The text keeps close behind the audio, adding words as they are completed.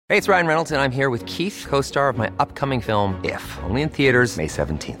Hey, it's Ryan Reynolds, and I'm here with Keith, co-star of my upcoming film, If, only in theaters May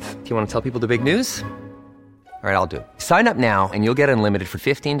 17th. Do you want to tell people the big news? All right, I'll do it. Sign up now and you'll get unlimited for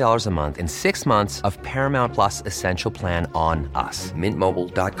 $15 a month and 6 months of Paramount Plus Essential Plan on us.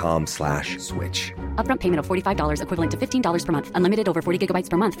 MintMobile.com/switch. Upfront payment of $45 equivalent to $15 per month. Unlimited over 40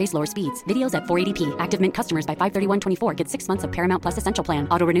 gigabytes per month. Face lower speeds. Videos at 480p. Active Mint customers by 531.24 get 6 months of Paramount Plus Essential Plan.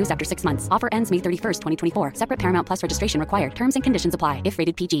 Auto renews after 6 months. Offer ends May 31st, 2024. Separate Paramount Plus registration required. Terms and conditions apply if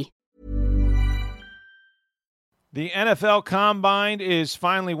rated PG. The NFL Combine is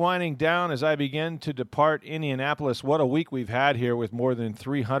finally winding down as I begin to depart Indianapolis. What a week we've had here with more than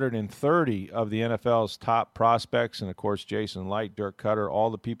 330 of the NFL's top prospects. And, of course, Jason Licht, Dirk Koetter, all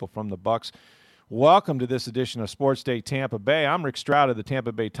the people from the Bucs. Welcome to this edition of Sports Day Tampa Bay. I'm Rick Stroud of the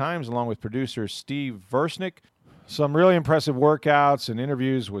Tampa Bay Times, along with producer Steve Versnick. Some really impressive workouts and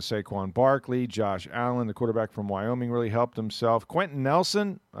interviews with Saquon Barkley. Josh Allen, the quarterback from Wyoming, really helped himself. Quentin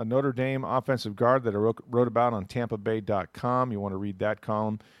Nelson, a Notre Dame offensive guard that I wrote about on TampaBay.com. You want to read that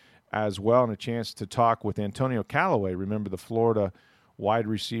column as well, and a chance to talk with Antonio Callaway. Remember, the Florida wide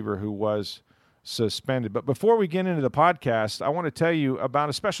receiver who was suspended. But before we get into the podcast, I want to tell you about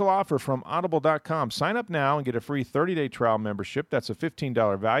a special offer from Audible.com. Sign up now and get a free 30-day trial membership. That's a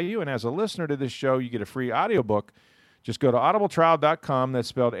 $15 value. And as a listener to this show, you get a free audiobook. Just go to audibletrial.com. That's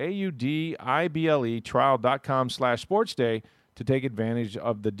spelled AUDIBLE, trial.com/sportsday to take advantage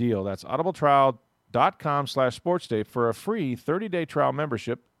of the deal. That's audibletrial.com/sportsday for a free 30-day trial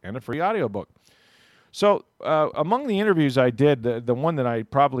membership and a free audiobook. So among the interviews I did, the one that I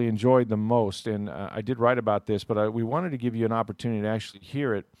probably enjoyed the most, and I did write about this, but we wanted to give you an opportunity to actually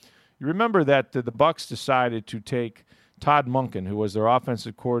hear it. You remember that the Bucs decided to take Todd Monken, who was their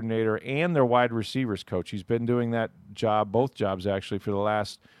offensive coordinator and their wide receivers coach. He's been doing that job, both jobs actually, for the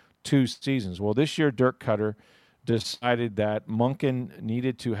last 2 seasons. Well, this year Dirk Koetter decided that Monken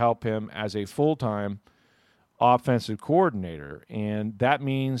needed to help him as a full-time offensive coordinator, and that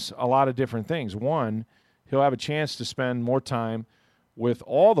means a lot of different things. One, he'll have a chance to spend more time with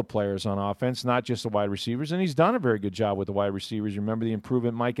all the players on offense, not just the wide receivers, and he's done a very good job with the wide receivers. You remember the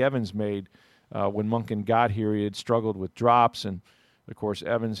improvement Mike Evans made when Monken got here. He had struggled with drops, and of course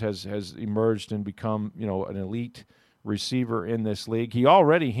Evans has emerged and become an elite receiver in this league. He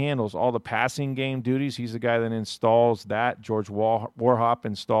already handles all the passing game duties. He's the guy that installs that. George Warhop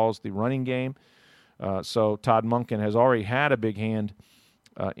installs the running game. So Todd Monken has already had a big hand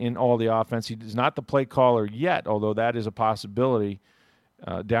in all the offense. He is not the play caller yet, although that is a possibility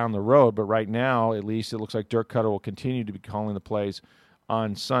down the road. But right now, at least, it looks like Dirk Koetter will continue to be calling the plays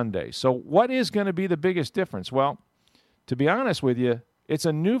on Sunday. So what is going to be the biggest difference? Well, to be honest with you, it's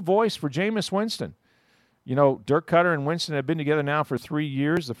a new voice for Jameis Winston. Dirk Koetter and Winston have been together now for 3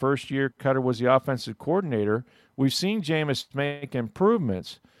 years. The first year, Koetter was the offensive coordinator. We've seen Jameis make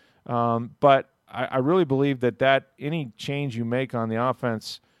improvements, but I really believe that any change you make on the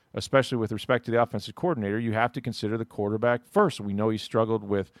offense, especially with respect to the offensive coordinator, you have to consider the quarterback first. We know he struggled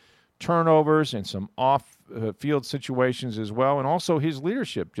with turnovers and some off-field situations as well, and also his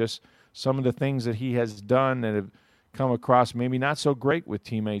leadership, just some of the things that he has done that have come across maybe not so great with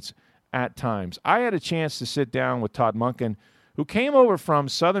teammates at times. I had a chance to sit down with Todd Monken, who came over from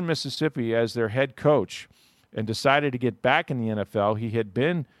Southern Mississippi as their head coach and decided to get back in the NFL. He had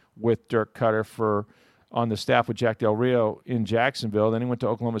been with Dirk Koetter on the staff with Jack Del Rio in Jacksonville. Then he went to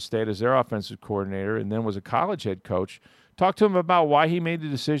Oklahoma State as their offensive coordinator and then was a college head coach. Talked to him about why he made the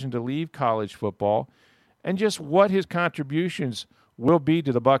decision to leave college football and just what his contributions will be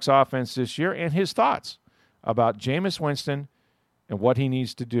to the Bucs offense this year and his thoughts about Jameis Winston and what he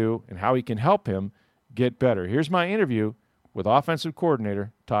needs to do and how he can help him get better. Here's my interview with offensive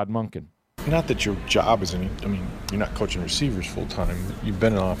coordinator Todd Monken. Not that your job is you're not coaching receivers full time. You've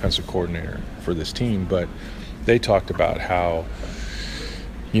been an offensive coordinator for this team, but they talked about how,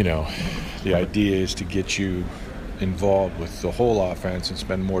 the idea is to get you involved with the whole offense and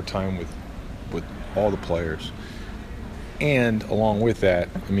spend more time with all the players. And along with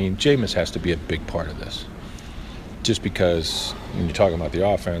that, Jameis has to be a big part of this. Just because when you're talking about the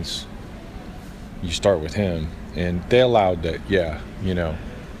offense, you start with him, and they allowed that,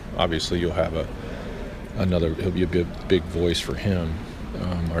 obviously you'll have he'll be a big voice for him,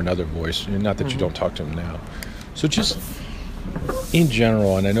 or another voice, not that you don't talk to him now. So just in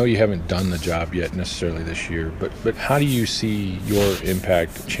general, and I know you haven't done the job yet necessarily this year, but how do you see your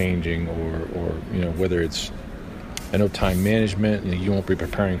impact changing, or whether it's, I know time management, you won't be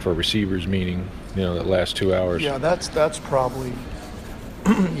preparing for a receivers meeting, that last 2 hours. Yeah, that's probably,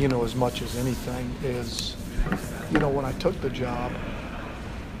 as much as anything is, when I took the job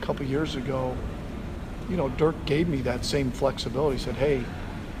a couple years ago, Dirk gave me that same flexibility. He said, hey,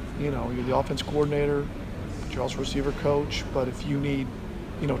 you're the offense coordinator, but you're also receiver coach. But if you need,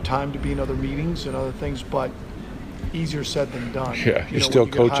 time to be in other meetings and other things, but easier said than done. Yeah, you're still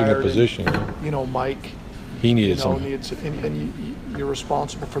coaching a position. Mike, he needed some. and you're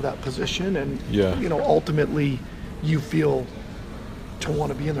responsible for that position, and yeah. Ultimately, you feel to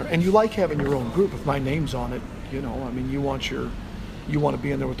want to be in there, and you like having your own group. If my name's on it, you want to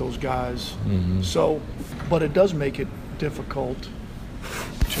be in there with those guys. Mm-hmm. So, but it does make it difficult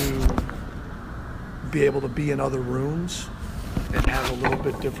to be able to be in other rooms and have a little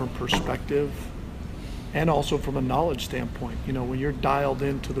bit different perspective. And also from a knowledge standpoint, when you're dialed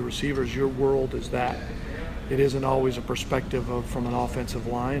into the receivers, your world is that. It isn't always a perspective from an offensive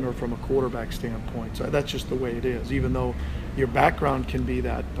line or from a quarterback standpoint. So that's just the way it is, even though your background can be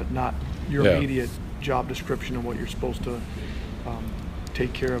that, but not your immediate job description of what you're supposed to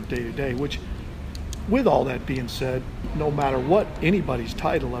take care of day to day. Which, with all that being said, no matter what anybody's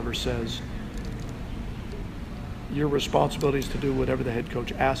title ever says, your responsibility is to do whatever the head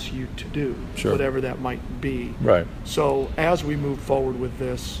coach asks you to do, sure. whatever that might be. Right. So as we move forward with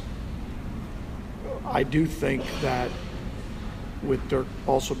this, I do think that with Dirk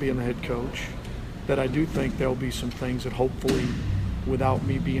also being the head coach, that I do think there'll be some things that hopefully, without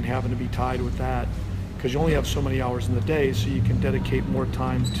me having to be tied with that, because you only have so many hours in the day, so you can dedicate more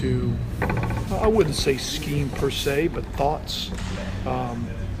time to, I wouldn't say scheme per se, but thoughts,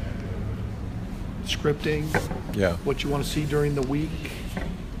 scripting, what you want to see during the week,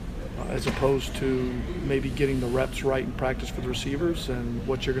 as opposed to maybe getting the reps right in practice for the receivers and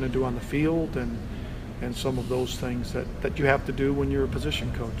what you're going to do on the field and some of those things that you have to do when you're a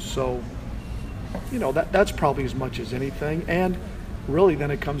position coach. So, that's probably as much as anything. And really then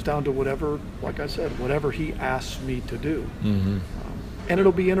it comes down to whatever, like I said, whatever he asks me to do. Mm-hmm. And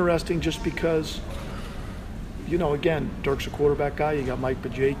it'll be interesting just because, again, Dirk's a quarterback guy. You got Mike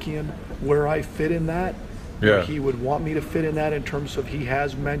Bajakian. Where I fit in that, where he would want me to fit in that in terms of he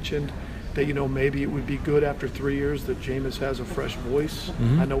has mentioned that, maybe it would be good after 3 years that Jameis has a fresh voice.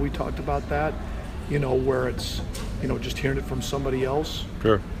 Mm-hmm. I know we talked about that, where it's, just hearing it from somebody else.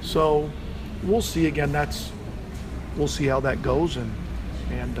 Sure. So we'll see. Again, we'll see how that goes. And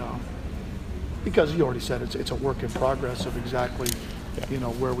because you already said it's a work in progress of exactly,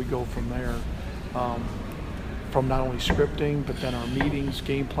 where we go from there. From not only scripting, but then our meetings,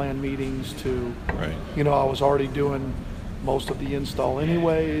 game plan meetings to, I was already doing most of the install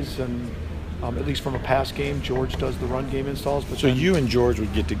anyways, and at least from a pass game, George does the run game installs. But so you and George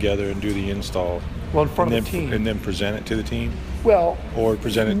would get together and do the install, in front of the team, and then present it to the team. Well, or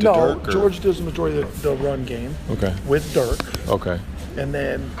present it to Dirk. No, George does the majority of the run game. Okay. With Dirk. Okay. And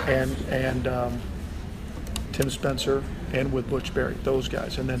then and Tim Spencer and with Butch Berry, those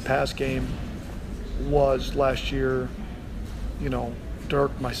guys, and then pass game was last year,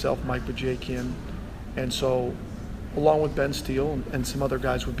 Dirk, myself, Mike Bajakian, and so along with Ben Steele and some other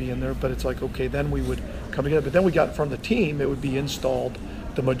guys would be in there, but it's like, okay, then we would come together. But then we got from the team, it would be installed.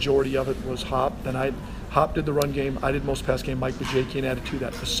 The majority of it was Hop. Then Hop did the run game. I did most pass game. Mike Bajakian added to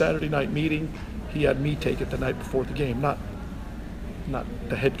that. The Saturday night meeting, he had me take it the night before the game. Not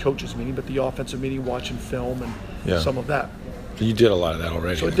the head coach's meeting, but the offensive meeting, watching film and some of that. You did a lot of that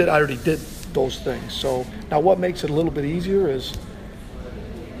already. So I already did those things. So now what makes it a little bit easier is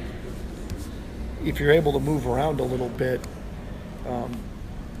if you're able to move around a little bit,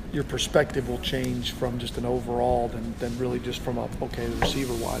 your perspective will change from just an overall than really just from the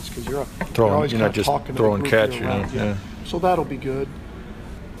receiver wise, because you're always kind of talking throwing catch. So that'll be good.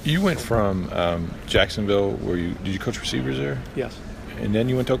 You went from Jacksonville, did you coach receivers there? Yes. And then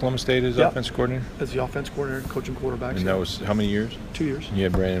you went to Oklahoma State as offensive coordinator? As the offense coordinator, coaching quarterbacks. And that was how many years? 2 years. And you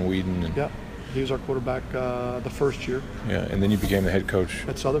had Brandon Whedon. Yeah. He was our quarterback the first year. Yeah, and then you became the head coach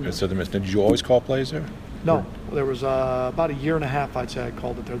at Southern Miss. Did you always call plays there? No. There was about a year and a half, I'd say, I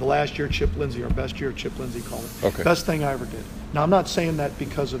called it there. The last year, Chip Lindsey, our best year, Chip Lindsey called it. Okay. Best thing I ever did. Now, I'm not saying that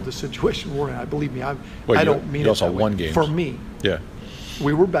because of the situation we're in. Believe me, I don't mean it that way. You also won games. For me. Yeah.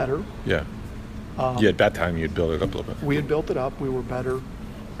 We were better. Yeah. At that time, you had built it up a little bit. We had built it up. We were better.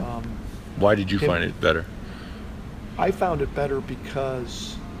 Why did you find it better? I found it better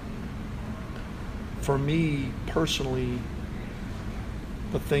because, for me personally,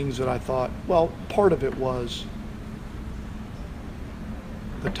 the things that I thought, part of it was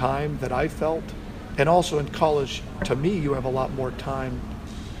the time that I felt, and also in college, to me, you have a lot more time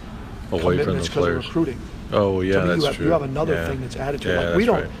away from the because of recruiting. Oh yeah, that's true. You have another thing that's added to it.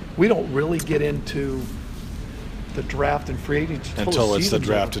 Yeah, we don't really get into the draft and free agency until it's the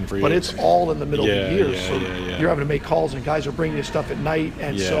draft and free agency. But it's all in the middle of the year. Yeah, so you're having to make calls, and guys are bringing you stuff at night,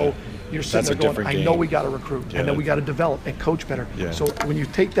 and so you're sitting That's a there going, different I know game. we got to recruit, Yeah. and then we got to develop and coach better. Yeah. So when you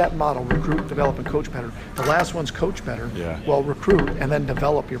take that model, recruit, develop, and coach better, the last one's coach better. Yeah. Well, recruit and then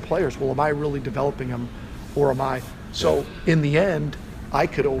develop your players. Well, am I really developing them, or am I? So in the end, I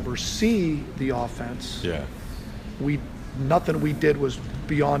could oversee the offense. Yeah. Nothing we did was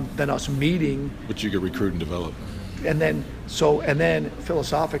beyond than us meeting. But you could recruit and develop. And then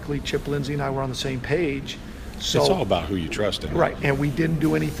philosophically, Chip Lindsey and I were on the same page. So, It's all about who you trust in. right, and we didn't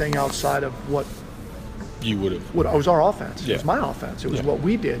do anything outside of what You would have. it was our offense. Yeah. It was my offense. It was Yeah. what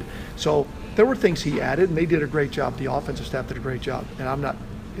we did. So there were things he added, and they did a great job. The offensive staff did a great job. And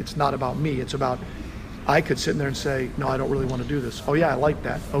it's not about me. It's about, I could sit in there and say, no, I don't really want to do this. Oh, yeah, I like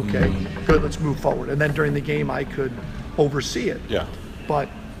that. Okay, good, let's move forward. And then during the game, I could oversee it. Yeah.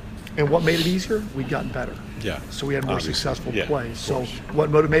 And what made it easier? We'd gotten better. Yeah. So we had more Obviously. successful Yeah, plays. of So course. what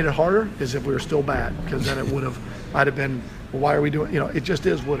would have made it harder is if we were still bad, because then I'd have been, well, why are we doing, it just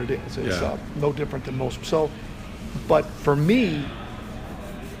is what it is. It's Yeah. no different than most. So, but for me,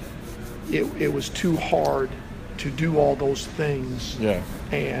 it was too hard to do all those things Yeah.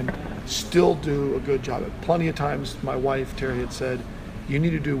 and still do a good job. Plenty of times my wife, Terry, had said, you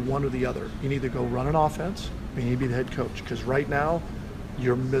need to do one or the other. You need to go run an offense, or you need to be the head coach, because right now,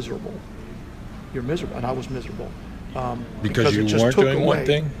 you're miserable. You're miserable, and I was miserable. Because you it just weren't took doing one away.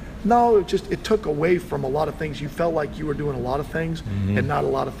 thing? No, it took away from a lot of things. You felt like you were doing a lot of things and not a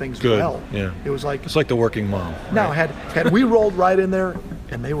lot of things Good. well. Yeah. It was like, It's like the working mom. now had we rolled right in there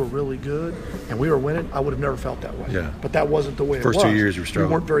and they were really good and we were winning, I would have never felt that way. Yeah. But that wasn't the way it was. First 2 years you were We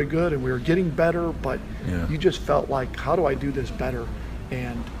struggling. weren't very good and we were getting better, but Yeah. you just felt like, how do I do this better?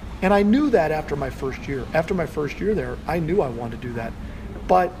 And I knew that after my first year. After my first year there, I knew I wanted to do that.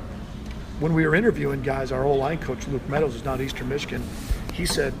 But when we were interviewing guys, our O-line coach, Luke Meadows, is now at Eastern Michigan, he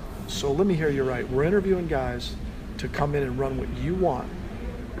said, so let me hear you right. We're interviewing guys to come in and run what you want.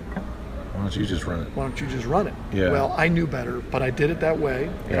 Why don't you just run it? Why don't you just run it? Yeah. Well, I knew better, but I did it that way,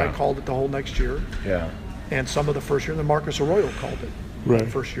 and I Yeah. called it the whole next year. Yeah. And some of the first year, and then Marcus Arroyo called it Right. the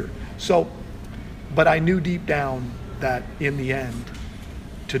first year. So, but I knew deep down that in the end,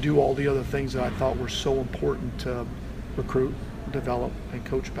 to do all the other things that I thought were so important to recruit, develop, and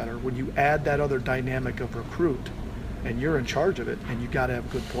coach better, when you add that other dynamic of recruit, and you're in charge of it, and you got to have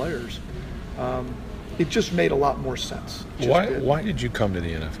good players, it just made a lot more sense. It just did. Why did you come to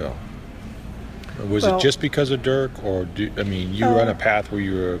the NFL? Was Well- it just because of Dirk, or you were on a path where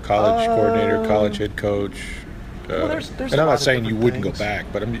you were a college coordinator, college head coach? Well, there's and a I'm lot not of saying you different wouldn't things. go back,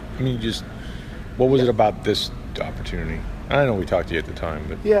 but just what was it about this opportunity? I know we talked to you at the time,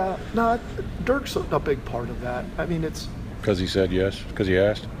 but Yeah, no, Dirk's a big part of that. I mean, it's, because he said yes, because he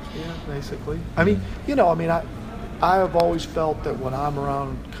asked. yeah, basically. I mean, I have always felt that when I'm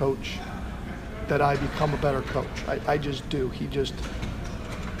around Coach, that I become a better coach. I just do.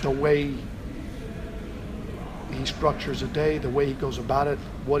 The way he structures a day, the way he goes about it,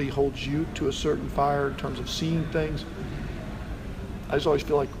 what he holds you to a certain fire in terms of seeing things. I just always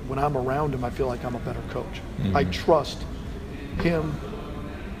feel like when I'm around him, I feel like I'm a better coach. I trust him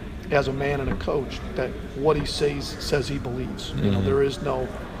as a man and a coach, that what he says he believes. There's no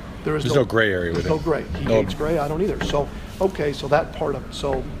gray area with There's no him. gray. He No. hates gray. I don't either. So, okay, so that part of it.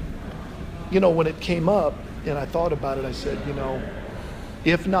 So, when it came up and I thought about it, I said,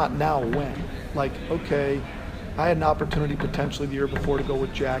 if not now, when? Like, okay, I had an opportunity potentially the year before to go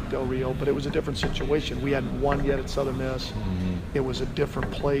with Jack Del Rio, but it was a different situation. We hadn't won yet at Southern Miss. It was a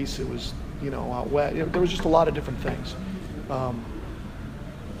different place. It was, out west. There was just a lot of different things.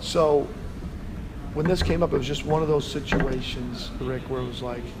 So when this came up, it was just one of those situations, Rick, where it was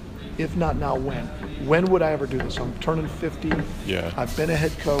like, if not now, when? When would I ever do this? I'm turning 50. Yeah. I've been a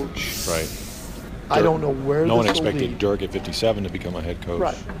head coach. Right. I don't know where No one this will expected lead. Dirk at 57 to become a head coach.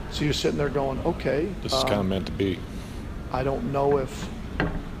 Right. So you're sitting there going, okay. This is kind of meant to be. I don't know if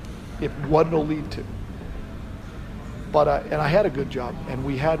what it'll lead to. But I had a good job, and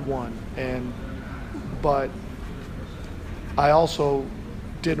we had one, but I also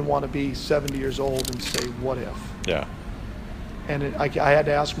didn't want to be 70 years old and say, what if? Yeah. And I had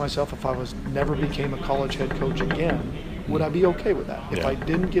to ask myself, if I never became a college head coach again, would I be okay with that? If Yeah. I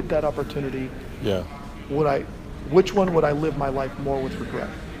didn't get that opportunity, Yeah. which one would I live my life more with regret?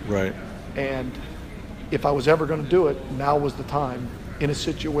 Right. And if I was ever going to do it, now was the time, in a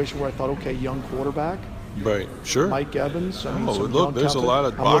situation where I thought, okay, young quarterback, Right. Sure. Mike Evans. I mean, Oh, some look, young there's a talent. lot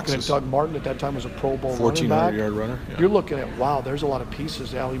of I'm looking at boxes. Doug Martin at that time was a Pro Bowl running 1,400 back. yard runner. Yeah. You're looking at, wow, there's a lot of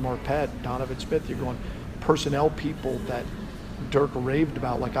pieces. Ali Marpet, Donovan Smith. You're going personnel people that Dirk raved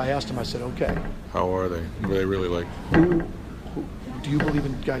about. Like I asked him, I said, okay, How are they? What are they really like? do you believe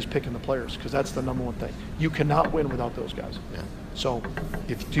in guys picking the players? Because that's the number one thing. You cannot win without those guys. Yeah. So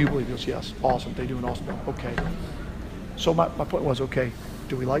do you believe this? Yes. Awesome. They do an awesome job. Okay. So my point was, okay,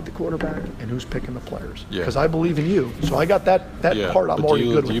 do we like the quarterback and who's picking the players? Yeah. Because I believe in you. So I got that part I'm already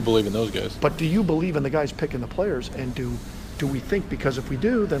good with. Do you believe in those guys? But do you believe in the guys picking the players? And do we think, because if we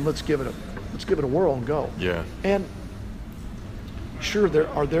do, then let's give it a whirl and go. Yeah. And sure, there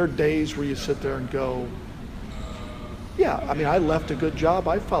are days where you sit there and go, yeah, I mean, I left a good job.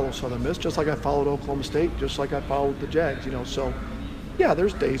 I follow Southern Miss just like I followed Oklahoma State, just like I followed the Jags, So, yeah,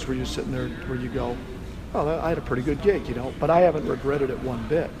 there's days where you're sitting there where you go, oh, I had a pretty good gig, But I haven't regretted it one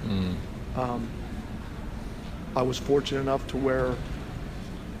bit. I was fortunate enough to where,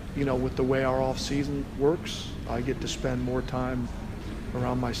 with the way our off season works, I get to spend more time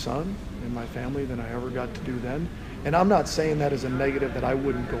around my son and my family than I ever got to do then. And I'm not saying that as a negative that I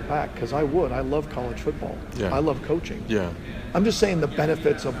wouldn't go back, because I would. I love college football. Yeah. I love coaching. Yeah. I'm just saying the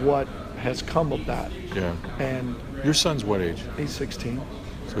benefits of what has come of that. Yeah. And your son's what age? he's 16.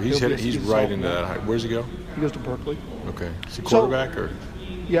 So he's right into that height. Where's he go? He goes to Berkeley. Okay. Is he quarterback or?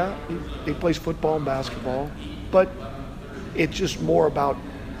 Yeah, he plays football and basketball, but it's just more about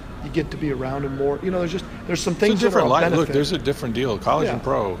you get to be around him more. There's some things it's a different that are a life. benefit. Look, there's a different deal. College and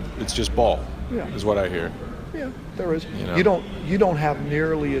pro, it's just ball. Yeah. Is what I hear. Yeah, there is. You don't have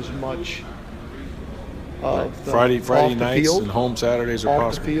nearly as much of the Friday off the nights field, and home Saturdays are off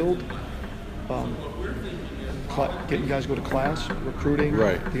possible. the field. Getting guys to go to class, recruiting,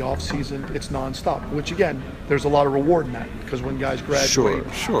 Right. the off season, it's nonstop. Which again, there's a lot of reward in that, because when guys graduate,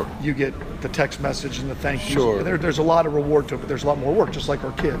 Sure. you get the text message and the thank yous. Sure. There's a lot of reward to it, but there's a lot more work, just like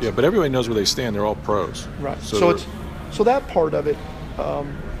our kids. Yeah, but everybody knows where they stand. They're all pros. Right. So So that part of it,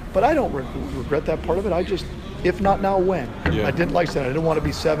 but I don't regret that part of it. I just, if not now, when? Yeah. I didn't, like I said, I didn't want to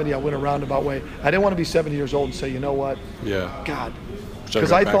be 70. I went a roundabout way. I didn't want to be 70 years old and say, you know what? Yeah. God. So Because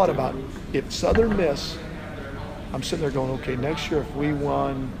go I back thought to- about it. If Southern Miss, I'm sitting there going, okay, next year if we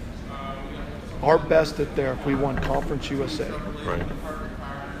won our best if we won Conference USA. Right.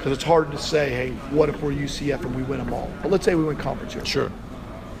 Because it's hard to say, hey, what if we're UCF and we win them all? But let's say we win Conference USA. Sure.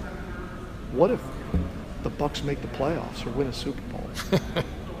 What if the Bucks make the playoffs or win a Super Bowl?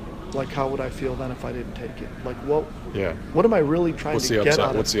 Like, how would I feel then if I didn't take it? Like, Yeah. what am I really trying What's to the get upside? out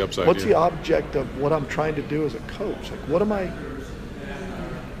of it? What's the upside What's here? the object of what I'm trying to do as a coach? Like, what am I?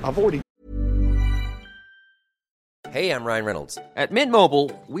 I've already. Hey, I'm Ryan Reynolds. At Mint Mobile,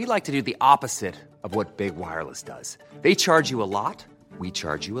 we like to do the opposite of what Big Wireless does. They charge you a lot, we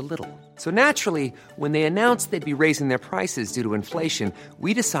charge you a little. So naturally, when they announced they'd be raising their prices due to inflation,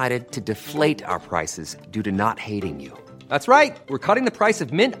 we decided to deflate our prices due to not hating you. That's right. We're cutting the price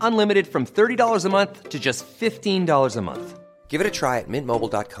of Mint Unlimited from $30 a month to just $15 a month. Give it a try at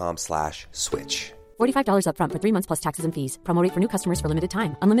mintmobile.com/switch. $45 up front for 3 months plus taxes and fees. Promo rate for new customers for limited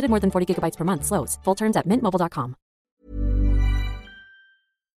time. Unlimited more than 40 gigabytes per month. Slows full terms at mintmobile.com.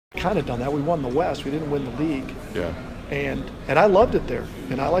 Kind of done that. We won the West. We didn't win the league. Yeah. And I loved it there.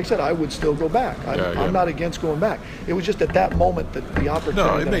 And like I said, I would still go back. I'm not against going back. It was just at that moment that the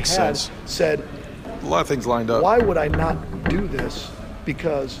opportunity that makes I had sense. said, A lot of things lined up. why would I not do this?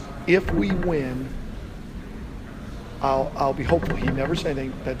 Because if we win, I'll be hopeful. He never said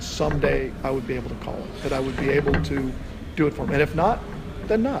anything, that someday I would be able to call it, that I would be able to do it for him. And if not,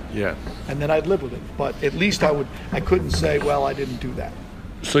 then not. Yeah. And then I'd live with it. But at least I couldn't say, well, I didn't do that.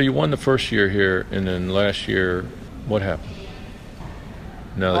 So you won the first year here, and then last year, what happened?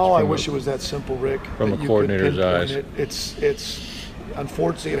 Now that Oh, you're I from wish it was that simple, Rick. from that a you coordinator's could pinpoint eyes. it. It's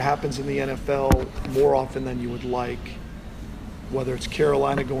unfortunately it happens in the NFL more often than you would like. Whether it's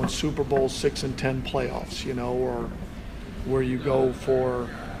Carolina going Super Bowl 6 and 10 playoffs, or where you go for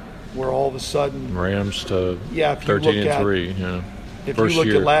where all of a sudden Rams to if you 13 look and at 3. Yeah. if First you look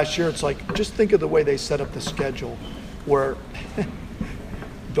year. at last year, it's like just think of the way they set up the schedule, where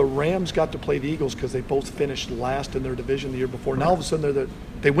the Rams got to play the Eagles because they both finished last in their division the year before. Now all of a sudden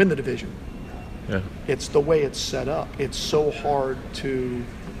they win the division. Yeah. It's the way it's set up. It's so hard to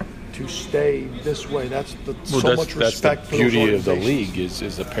stay this way. That's much respect for the those beauty of the organizations. league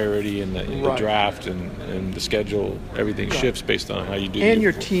is the parity and the Right. draft and the schedule. Everything Right. shifts based on how you do. And the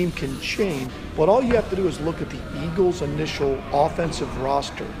your team can change. But all you have to do is look at the Eagles' initial offensive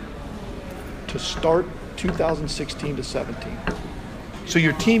roster to start 2016 to 17. So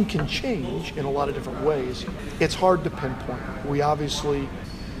your team can change in a lot of different ways. It's hard to pinpoint. We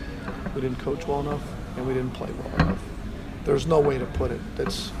didn't coach well enough and we didn't play well enough. There's no way to put it.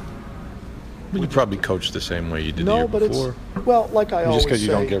 You probably coach the same way you did the No, year but before. it's like I always say. Just because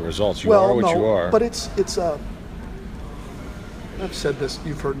you don't get results, you are what you are. But it's I've said this,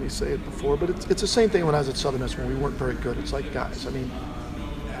 you've heard me say it before, but it's the same thing when I was at Southern Miss when we weren't very good. It's like, guys, I mean,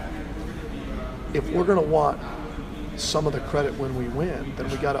 if we're going to want some of the credit when we win, then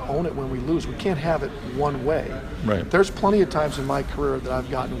we got to own it when we lose. We can't have it one way. Right. There's plenty of times in my career that I've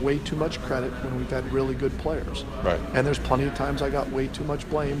gotten way too much credit when we've had really good players. Right. And there's plenty of times I got way too much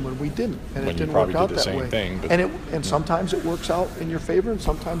blame when we didn't, and When it you didn't work probably out did the that same way. thing, but- And sometimes it works out in your favor, and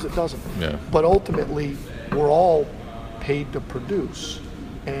sometimes it doesn't. Yeah. But ultimately, we're all paid to produce,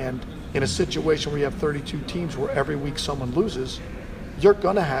 and in a situation where you have 32 teams where every week someone loses, you're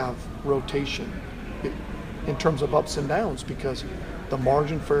going to have rotation in terms of ups and downs because the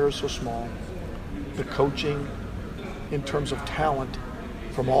margin for error is so small. The coaching, in terms of talent,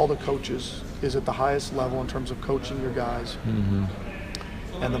 from all the coaches, is at the highest level in terms of coaching your guys. Mm-hmm.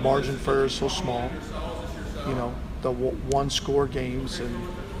 And the margin for error is so small. You know, the one-score games and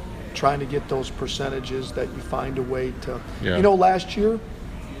trying to get those percentages that you find a way to. Yeah. You know, last year,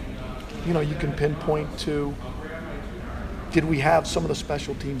 you know, you can pinpoint to, did we have some of the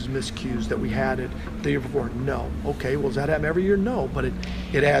special teams miscues that we had it the year before? No. Okay, well, does that happen every year? No, but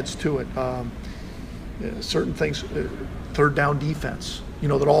it adds to it. Certain things, third down defense, you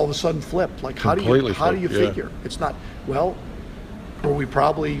know, that all of a sudden flipped. Like, how do you figure? It's not, well, were we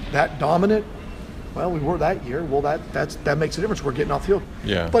probably that dominant? Well, we were that year. Well, that makes a difference. We're getting off the field.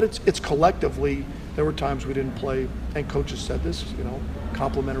 Yeah. But it's collectively, there were times we didn't play, and coaches said this, you know,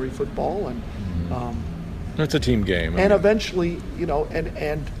 complimentary football, and It's a team game. and eventually, you know,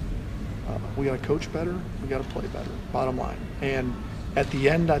 and we got to coach better. We got to play better. Bottom line. And at the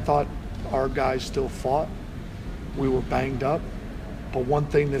end, I thought our guys still fought. We were banged up, but one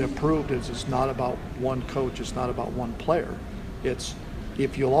thing that it proved is it's not about one coach. It's not about one player. It's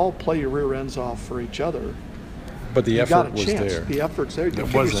if you'll all play your rear ends off for each other. But the You got effort a was chance. there. The effort's there. You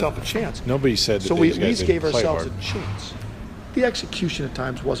give wasn't. yourself a chance. Nobody said that So we these at guys least didn't gave play ourselves hard. a chance. The execution at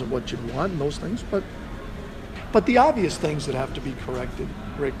times wasn't what you'd want and those things, but the obvious things that have to be corrected,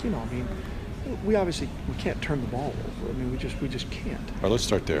 Rick, you know, I mean, we can't turn the ball over. I mean, we just can't. All right, let's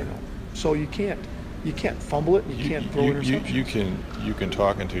start there. You know? So you can't fumble it and you can't throw interceptions. You can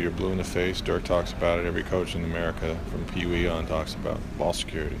talk until you're blue in the face. Dirk talks about it. Every coach in America from Pee Wee on talks about ball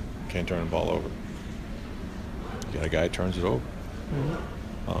security. Can't turn the ball over. You got a guy who turns it over.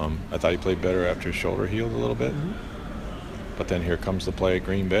 Mm-hmm. I thought he played better after his shoulder healed a little bit. Mm-hmm. But then here comes the play at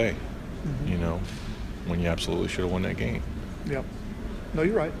Green Bay, Mm-hmm. you know, when you absolutely should have won that game. Yep. No,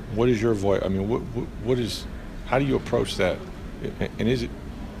 you're right. What is your voice? I mean, how do you approach that? And is it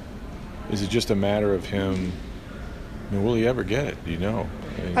just a matter of him? I mean, will he ever get it? Do you know?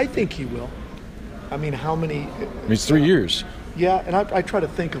 I think he will. I mean, how many? I mean, it's 3 years. Yeah, and I try to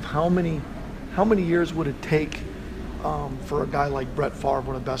think of how many years would it take for a guy like Brett Favre,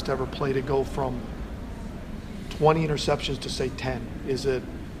 one of the best ever play, to go from 20 interceptions to say 10? Is it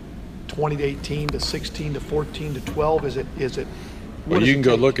 20 to 18 to 16 to 14 to 12? Is it? Well, you can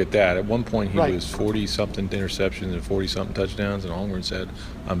go look at that. At one point, he Right. was 40-something interceptions and 40-something touchdowns, and Holmgren said,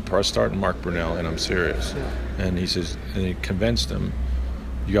 "I'm starting Mark Brunell, and I'm serious." Yeah. And he says, and he convinced him,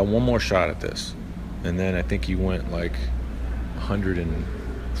 "You got one more shot at this." And then I think he went like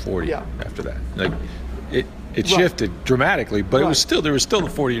 140 Yeah. after that. Like it Right. shifted dramatically, but Right. there was still the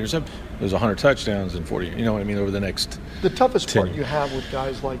 40 interceptions. There was 100 touchdowns and 40. You know what I mean? Over the next. The toughest part 10. you have with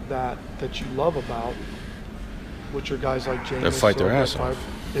guys like that you love about, which are guys like James, They fight their or ass Brett off.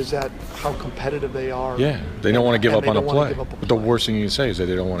 Favre, is that how competitive they are. Yeah, they don't want to give and up they on a don't wanna play. give up a But the play. worst thing you can say is that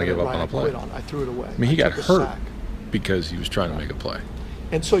they don't want to give up Right, on a play. I threw it away. I mean, he got took a hurt sack. because he was trying to make a play.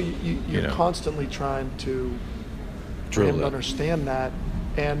 And so you're You know. constantly trying to for Drill him to that. understand that,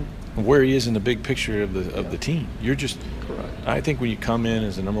 and Where he is in the big picture of the team. You're just. correct. I think when you come in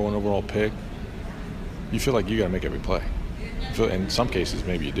as the number 1 overall pick, you feel like you got to make every play. In some cases,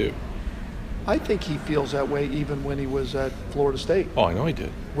 maybe you do. I think he feels that way even when he was at Florida State Oh, I know he did.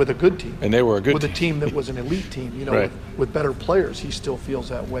 with a good team. And they were a good with team. a team that was an elite team, you know, Right. with better players. He still feels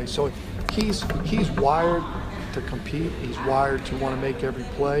that way. So he's wired to compete. He's wired to want to make every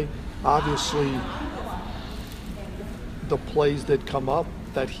play. Obviously, the plays that come up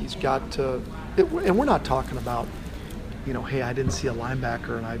that he's got to, and we're not talking about, you know, hey, I didn't see a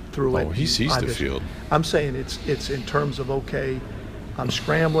linebacker and I threw it. Oh, he sees the Obvious. field. I'm saying it's in terms of, okay, I'm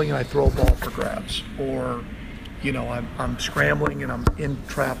scrambling and I throw a ball for grabs, or, you know, I'm scrambling and I'm in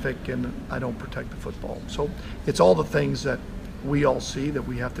traffic and I don't protect the football. So it's all the things that we all see that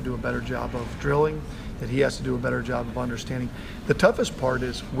we have to do a better job of drilling, that he has to do a better job of understanding. The toughest part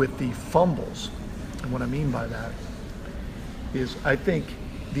is with the fumbles, and what I mean by that is I think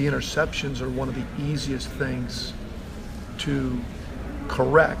the interceptions are one of the easiest things to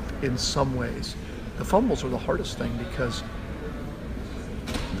correct in some ways. The fumbles are the hardest thing because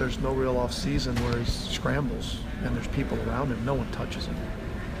there's no real off season where he scrambles and there's people around him. No one touches him.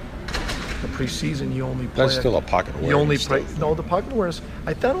 The preseason, you only play. That's still a pocket awareness. You only play. No, the pocket awareness.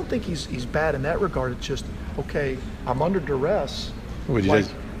 I don't think he's bad in that regard. It's just, okay, I'm under duress. Like,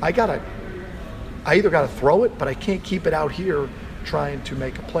 I either gotta throw it, but I can't keep it out here trying to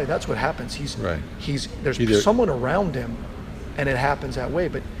make a play. That's what happens. There's someone around him, and it happens that way.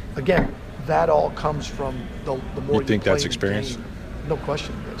 But again, that all comes from the more you think play that's the experience? game. No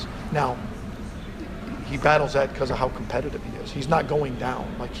question it is. Now, he battles that because of how competitive he is. He's not going down.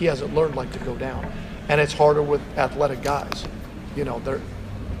 Like, he hasn't learned to go down. And it's harder with athletic guys. They want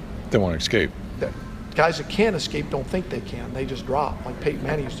to escape. Guys that can't escape don't think they can. They just drop. Like Peyton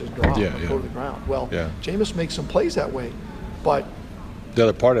Manning used to just drop and go to the ground. Well, Jameis makes some plays that way. But the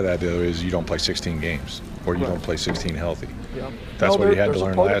other part of that, though, is you don't play 16 games or you don't play 16 healthy. Yeah. That's what he had to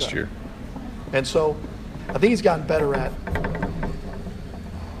learn last year. And so I think he's gotten better at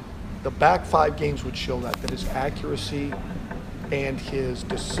the back 5 games would show that his accuracy and his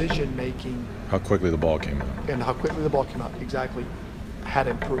decision making, how quickly the ball came out, exactly, had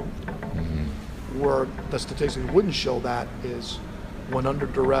improved. Where the statistics wouldn't show that is when under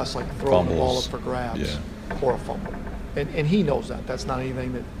duress, like throwing the ball up for grabs or a fumble. And he knows that. That's not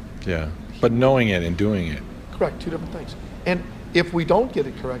anything that. Yeah. But knowing it and doing it. Correct. 2 different things. And if we don't get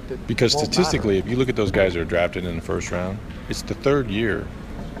it corrected, because it won't statistically, matter. if you look at those guys that are drafted in the first round, it's the 3rd year.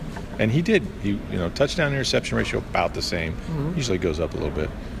 And he touchdown interception ratio about the same. Usually goes up a little bit.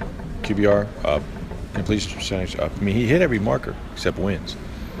 QBR up, completion percentage up. I mean, he hit every marker except wins.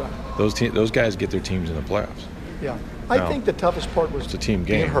 Right. Those guys get their teams in the playoffs. Yeah, I think the toughest part was it's a team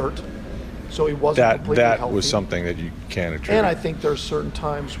game. Being hurt, so he wasn't completely healthy. That was something that you can't attribute. And I think there's certain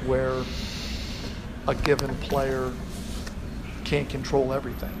times where a given player can't control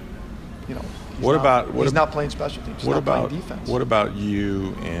everything. He's not playing special teams. He's not playing defense. What about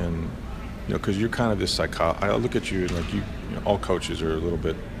you and, because you're kind of this psychologist. I look at you and all coaches are a little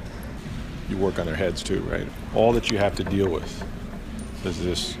bit, you work on their heads too, right? All that you have to deal with is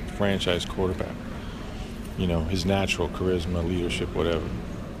this franchise quarterback. His natural charisma, leadership, whatever.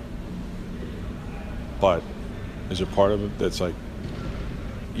 But is there part of it that's like,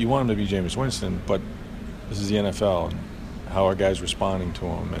 you want him to be Jameis Winston, but this is the NFL, and how are guys responding to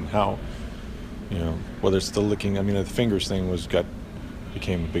him, and how, whether it's the licking. I mean, the fingers thing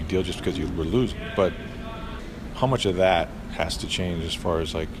became a big deal just because you were losing. But how much of that has to change as far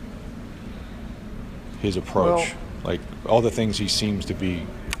as his approach, all the things he seems to be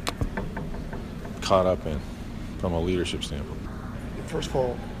caught up in from a leadership standpoint? First of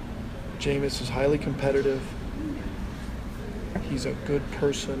all, Jameis is highly competitive. He's a good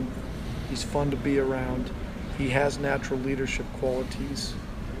person. He's fun to be around. He has natural leadership qualities.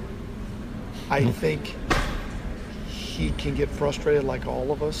 I think he can get frustrated like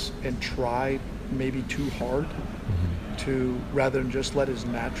all of us and try maybe too hard to, rather than just let his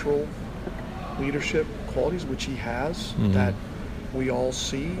natural leadership qualities, which he has, that we all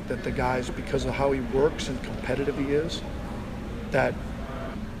see, that the guys, because of how he works and competitive he is, that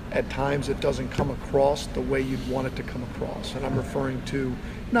at times it doesn't come across the way you'd want it to come across. And I'm referring to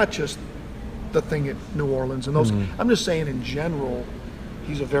not just the thing at New Orleans and those, I'm just saying in general,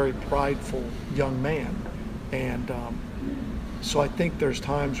 he's a very prideful young man. And so I think there's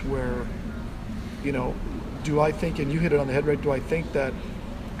times where, do I think, and you hit it on the head, right, do I think that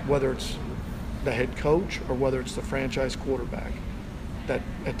whether it's the head coach or whether it's the franchise quarterback, that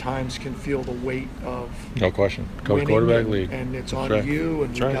at times can feel the weight of no question, coach, quarterback league, and it's on you,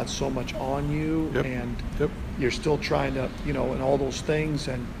 and you've got so much on you, and you're still trying to, and all those things,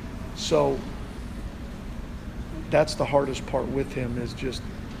 and so that's the hardest part with him, is just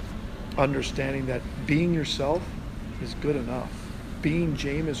understanding that being yourself is good enough. Being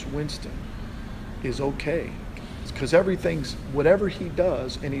Jameis Winston is okay, because whatever he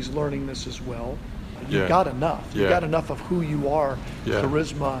does, and he's learning this as well, you got enough. You got enough of who you are,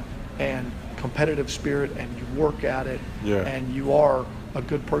 charisma and competitive spirit, and you work at it, and you are a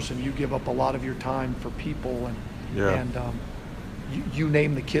good person. You give up a lot of your time for people, and you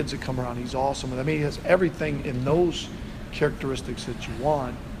name the kids that come around. He's awesome. I mean, he has everything in those characteristics that you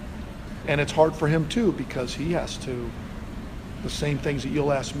want, and it's hard for him too, because he has to. The same things that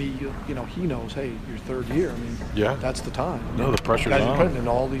you'll ask me, he knows, hey, your 3rd year, I mean, that's the time. No, the pressure's guys on. are putting in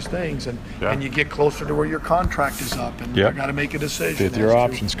all these things, and you get closer to where your contract is up, and you got to make a decision. Fifth year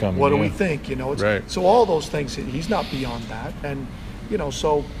options coming. What do we think? So all those things, he's not beyond that, and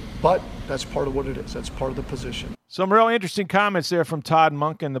but that's part of what it is. That's part of the position. Some real interesting comments there from Todd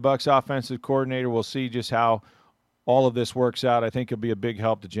Monken, the Bucs offensive coordinator. We'll see just how all of this works out. I think it'll be a big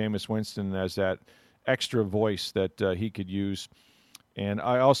help to Jameis Winston as that extra voice that he could use. And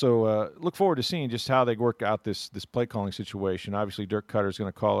I also look forward to seeing just how they work out this play calling situation. Obviously, Dirk Cutter is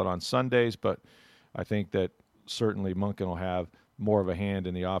going to call it on Sundays, but I think that certainly Monken will have more of a hand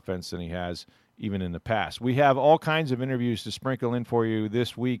in the offense than he has even in the past. We have all kinds of interviews to sprinkle in for you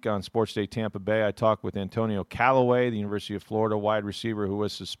this week on Sports Day Tampa Bay. I talked with Antonio Callaway, the University of Florida wide receiver who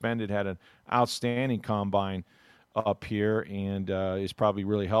was suspended, had an outstanding combine up here, and has probably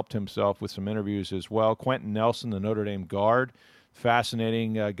really helped himself with some interviews as well. Quentin Nelson, the Notre Dame guard,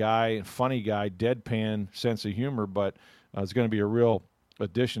 fascinating guy, funny guy, deadpan sense of humor, but it's going to be a real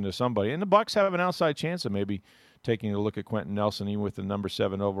addition to somebody. And the Bucs have an outside chance of maybe taking a look at Quentin Nelson, even with the number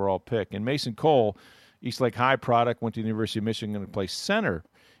 7 overall pick. And Mason Cole, Eastlake High product, went to the University of Michigan to play center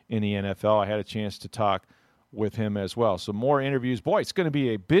in the NFL. I had a chance to talk with him as well. So more interviews. Boy, it's going to be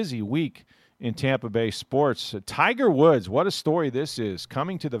a busy week in Tampa Bay sports. Tiger Woods, what a story this is.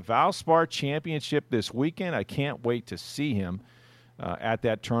 Coming to the Valspar Championship this weekend. I can't wait to see him at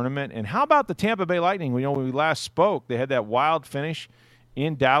that tournament. And how about the Tampa Bay Lightning? When we last spoke, they had that wild finish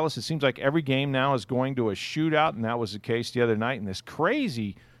in Dallas. It seems like every game now is going to a shootout, and that was the case the other night. And this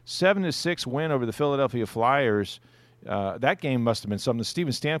crazy 7-6 win over the Philadelphia Flyers, that game must have been something.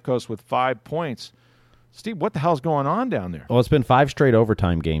 Steven Stamkos with 5 points. Steve, what the hell's going on down there? Well, it's been 5 straight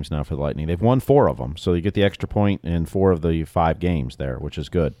overtime games now for the Lightning. They've won 4 of them, so you get the extra point in 4 of the 5 games there, which is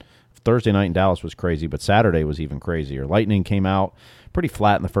good. Thursday night in Dallas was crazy, but Saturday was even crazier. Lightning came out pretty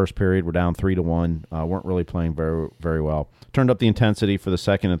flat in the first period. We're down 3-1. Weren't really playing very, very well. Turned up the intensity for the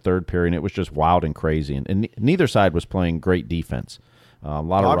second and third period, and it was just wild and crazy. And neither side was playing great defense. A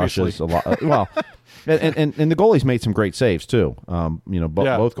lot of rushes. A lot. Well, and the goalies made some great saves too.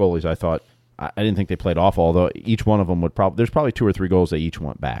 Both goalies, I thought. I didn't think they played awful, although each one of them would probably – there's probably 2 or 3 goals they each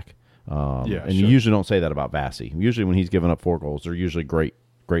want back. You usually don't say that about Vassy. Usually when he's given up 4 goals, they're usually great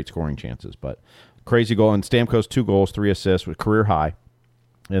scoring chances. But crazy goal. And Stamkos, 2 goals, 3 assists with career high.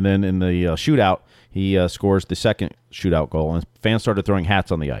 And then in the shootout, he scores the second shootout goal, and fans started throwing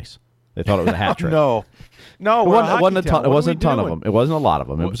hats on the ice. They thought it was a hat trick. No, it wasn't a ton. It wasn't a ton of them. It wasn't a lot of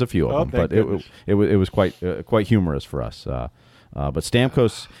them. It was a few of them, but it was quite humorous for us. But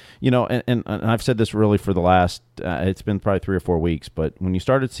Stamkos, and I've said this really for the last, it's been probably 3 or 4 weeks, but when you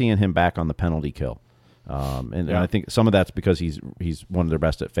started seeing him back on the penalty kill, and I think some of that's because he's one of their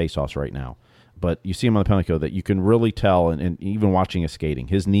best at faceoffs right now, but you see him on the penalty kill that you can really tell, and even watching his skating,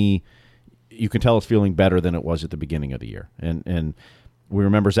 his knee, you can tell it's feeling better than it was at the beginning of the year. And we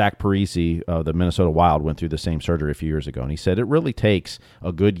remember Zach Parise of the Minnesota Wild went through the same surgery a few years ago, and he said it really takes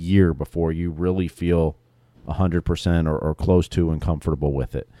a good year before you really feel 100% or close to and comfortable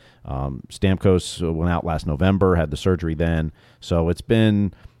with it. Stamkos went out last November, had the surgery then. So it's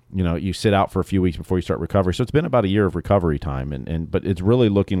been, you sit out for a few weeks before you start recovery. So it's been about a year of recovery time. But it's really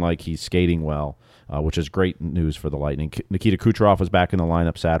looking like he's skating well, which is great news for the Lightning. Nikita Kucherov was back in the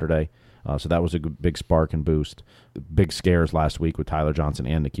lineup Saturday. So that was a big spark and boost. Big scares last week with Tyler Johnson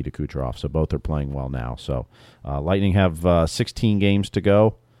and Nikita Kucherov. So both are playing well now. So Lightning have 16 games to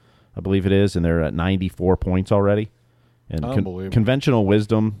go, I believe it is, and they're at 94 points already. And conventional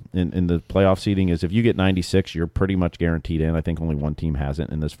wisdom in the playoff seeding is if you get 96, you're pretty much guaranteed in. I think only one team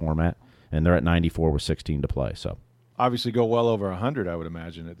hasn't in this format, and they're at 94 with 16 to play. So obviously go well over 100, I would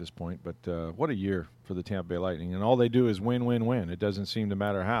imagine, at this point. But what a year for the Tampa Bay Lightning. And all they do is win, win, win. It doesn't seem to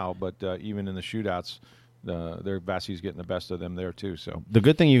matter how, but even in the shootouts, Vassy's getting the best of them there too. So the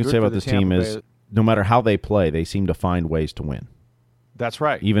good thing you can say about this team is no matter how they play, they seem to find ways to win. That's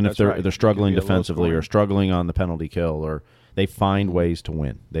right. Even if they're struggling defensively or struggling on the penalty kill, or they find ways to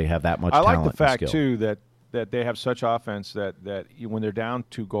win. They have that much talent and skill. I like the fact, too, that they have such offense that when they're down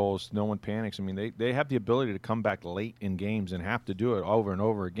 2 goals, no one panics. I mean, they have the ability to come back late in games and have to do it over and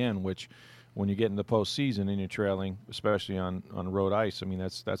over again, which when you get in the postseason and you're trailing, especially on road ice, I mean,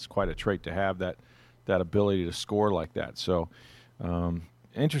 that's quite a trait to have, that ability to score like that. So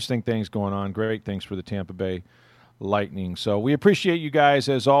interesting things going on, great things for the Tampa Bay Lightning. So we appreciate you guys,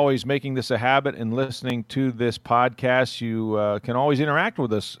 as always, making this a habit and listening to this podcast. You can always interact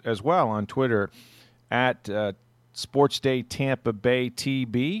with us as well on Twitter at SportsDay Tampa Bay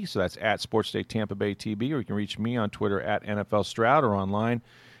TB. So that's at SportsDay Tampa Bay TB, or you can reach me on Twitter at NFL Stroud or online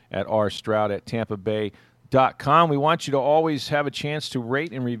at rstroud@tampabay.com. We want you to always have a chance to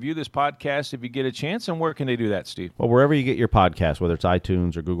rate and review this podcast if you get a chance. And where can they do that, Steve? Well, wherever you get your podcast, whether it's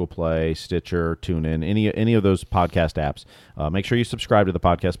iTunes or Google Play, Stitcher, TuneIn, any of those podcast apps, make sure you subscribe to the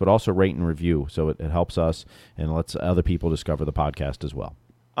podcast, but also rate and review so it helps us and lets other people discover the podcast as well.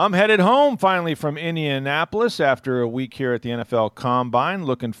 I'm headed home finally from Indianapolis after a week here at the NFL Combine.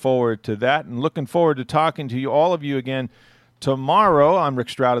 Looking forward to that and looking forward to talking to all of you again tomorrow. I'm Rick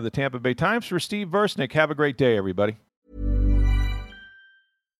Stroud of the Tampa Bay Times for Steve Versnick. Have a great day, everybody.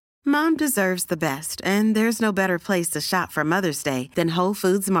 Mom deserves the best, and there's no better place to shop for Mother's Day than Whole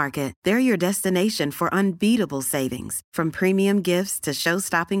Foods Market. They're your destination for unbeatable savings, from premium gifts to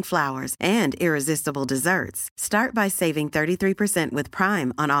show-stopping flowers and irresistible desserts. Start by saving 33% with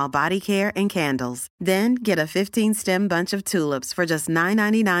Prime on all body care and candles. Then get a 15-stem bunch of tulips for just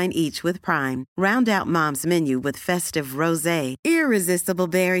 $9.99 each with Prime. Round out Mom's menu with festive rosé, irresistible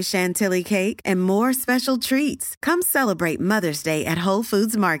berry chantilly cake, and more special treats. Come celebrate Mother's Day at Whole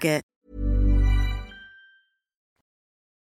Foods Market.